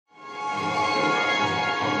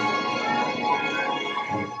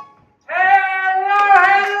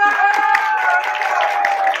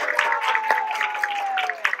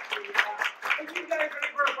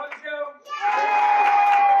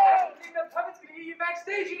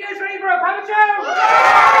stage. You guys ready for a puppet show?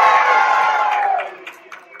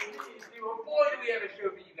 Well, boy, do we have a show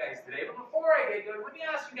for you guys today. But before I get going, let me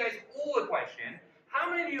ask you guys all a question. How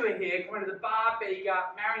many of you are here coming to the Bob Baker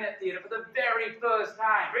Marionette Theater for the very first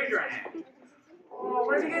time? Raise your hand. Oh,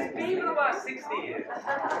 where have you guys been for the last 60 years?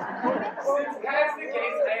 Since that's the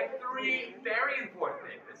case, I have three very important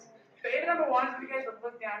favors. Favor number one is if you guys will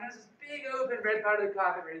look down, there's this big open red part of the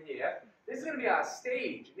carpet right here. This is going to be our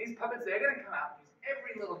stage. These puppets, they're going to come out and use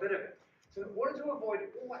every little bit of it. So in order to avoid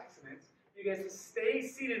all accidents, you guys will stay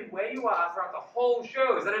seated where you are throughout the whole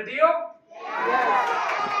show. Is that a deal?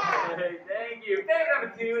 Yes. Hey, thank you. Favor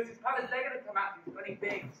number two is these puppets, they're going to come out and do funny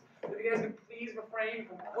things. So if you guys could please refrain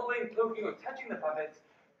from pulling, poking, or touching the puppets,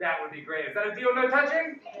 that would be great. Is that a deal, no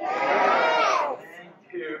touching? Yes.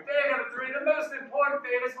 Thank you. Favor number three, the most important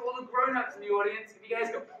favors for all the grown-ups in the audience. If you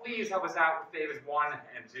guys could please help us out with favors 1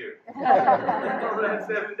 and 2. All that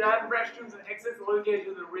said and done, restrooms and exits are located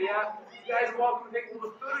in the rear. You guys are welcome to take all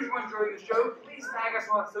the photos you want during the show. Please tag us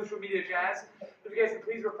on social media jazz. If you guys could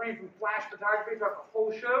please refrain from flash photography throughout the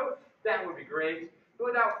whole show, that would be great. But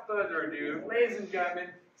without further adu, ladies and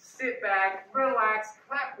gentlemen, sit back, relax,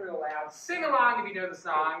 clap real loud, sing along if you know the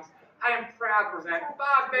songs. I am proud to present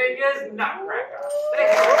Bob Baker's Nutcracker.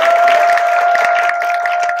 Thank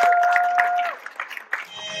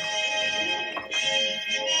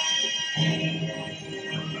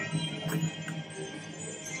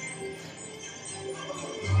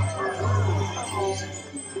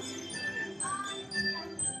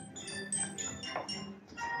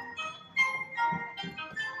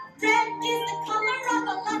Red is the color of a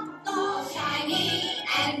luck ball, shiny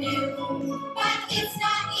and new. But it's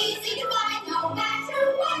not easy to find no matter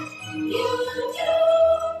what you do.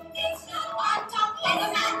 It's not on top of a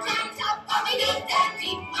mountain top, or beneath the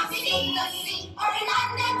deep, or beneath the sea, or in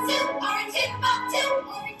London Zoo, or in Timbuktu,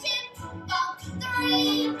 or in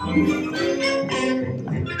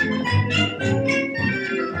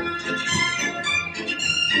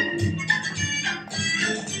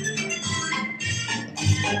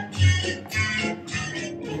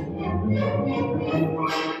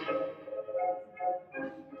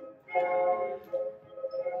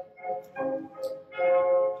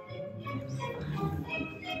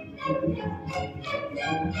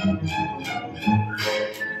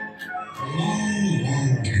Long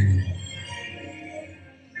time ago,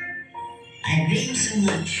 I dreamed so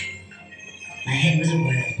much, my head was a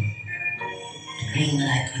whirl. A dream that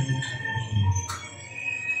I couldn't uproot.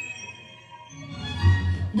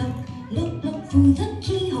 Look through the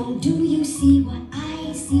keyhole. Do you see what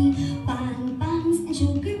I see? Bonbons and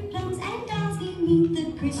sugar plums and dolls beneath the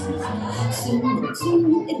Christmas tree.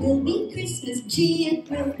 Soon it will be Christmas. Gee, it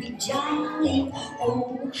will be jolly.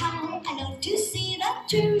 Oh, how I love to see the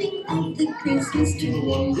trimming of the Christmas tree. The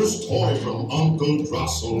wondrous toy from Uncle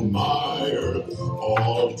Drosselmeyer,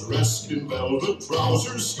 all dressed in velvet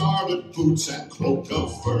trousers, scarlet boots, and cloak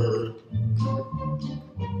of fur.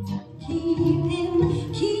 Keep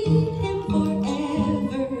him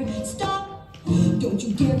forever. Stop! Don't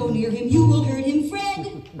you dare go near him, you will hurt him, Fred.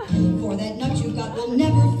 For that nut you got will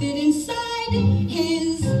never fit inside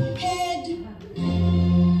his head.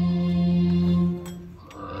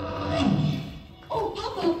 Oh,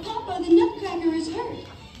 Papa, the Nutcracker is hurt.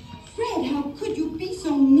 Fred, how could you be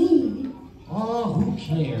so mean? Oh, who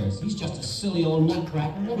cares? He's just a silly old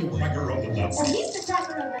nutcracker anyway. Cracker of the nuts. Or he's the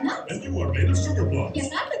cracker of the nuts. And you are made of Sugarplum.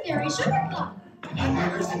 Yes, I'm the fairy Sugarplum.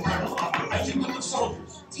 Nutcracker's the title of the regiment of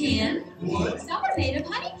soldiers. Tin. Wood. Some are made of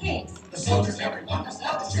honey cakes. The soldiers, every one must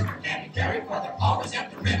love the sugar candy carry, for they're always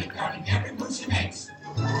at the ready, guarding every move she makes.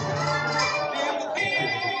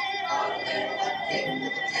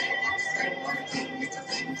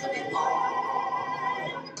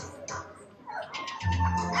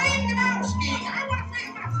 I'm the mouse king. I want to fight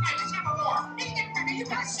a fight. Let's have a war. Hey, Nutcracker, you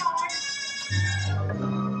got a sword?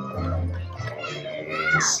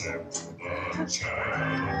 Accept the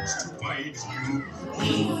challenge to fight you. He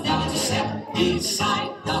that is set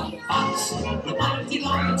beside the fox, the mighty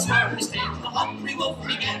lion swore his name. The hungry wolf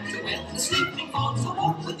began to wail, the sleeping fox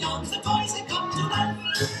awoke with yawns. The toys had come to life,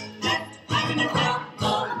 left having a crowd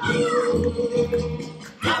of you.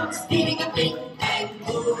 Crowds feeding a big bag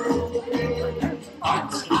food,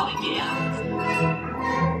 hearts howling me out.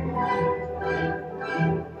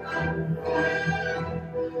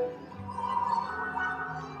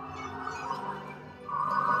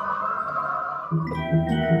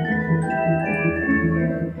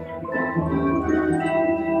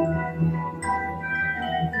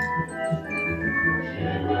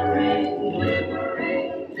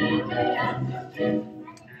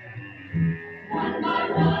 One by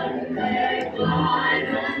one they glide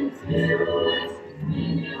and to us.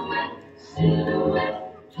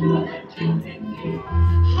 silhouette,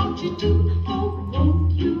 How'd you do? Oh,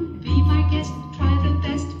 won't you be my guest? Try the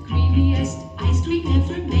best, creamiest ice cream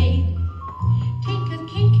ever made. Take a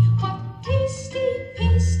cake, what tasty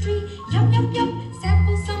pastry. Yum, yum, yum,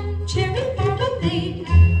 sample some cherry marmalade.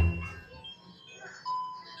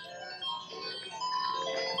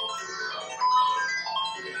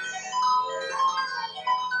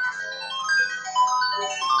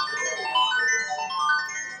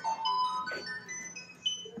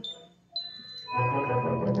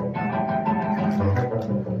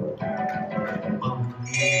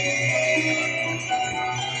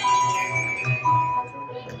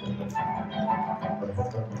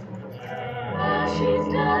 she's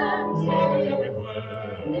dancing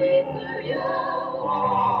everywhere. Neath the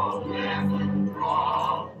yellow lemon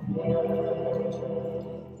drop.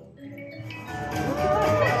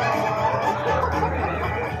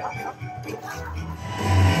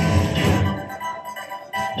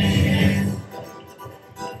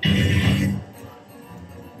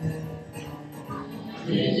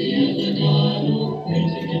 Crazy as a dino,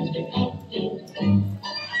 crazy as the cocktail.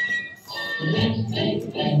 Let's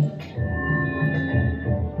take that.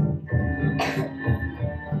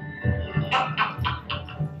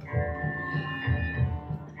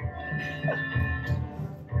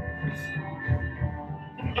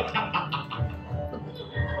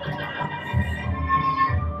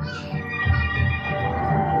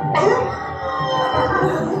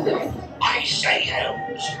 I say,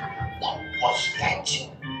 Holmes, what was that?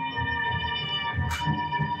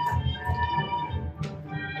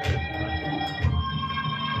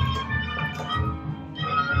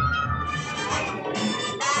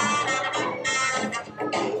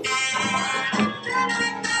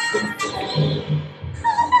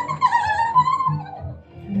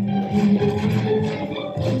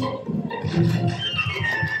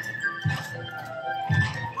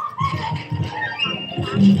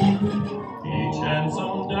 Each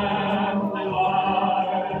handsome dandelion,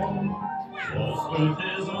 just with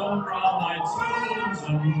his own brown-eyed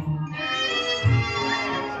Susan.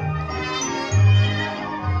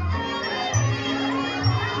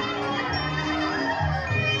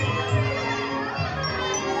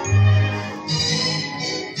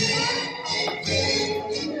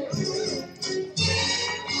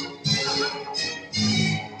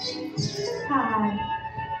 Hi.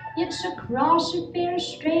 It's across a fair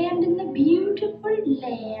strand in the beautiful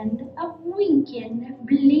land of winking,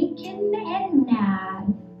 blinking, and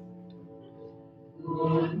nod.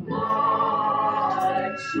 Good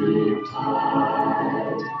night, sleep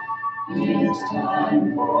tight. It's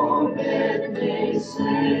time for bed, they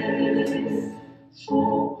say.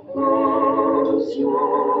 So close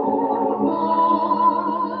your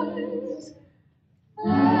eyes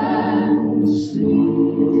and sleep.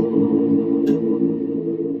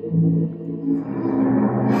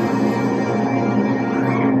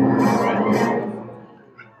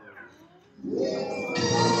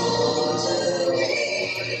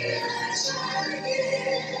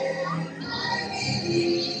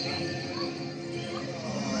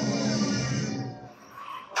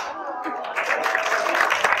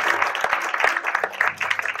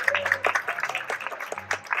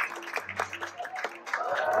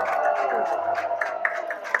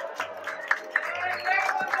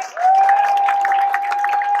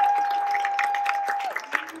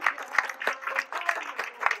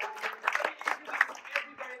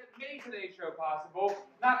 Today's show possible,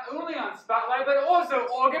 not only on Spotlight, but also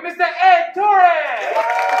organ, Mr. Ed Torres!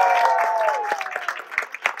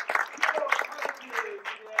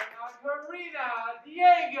 Karina,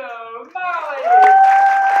 Diego, Molly!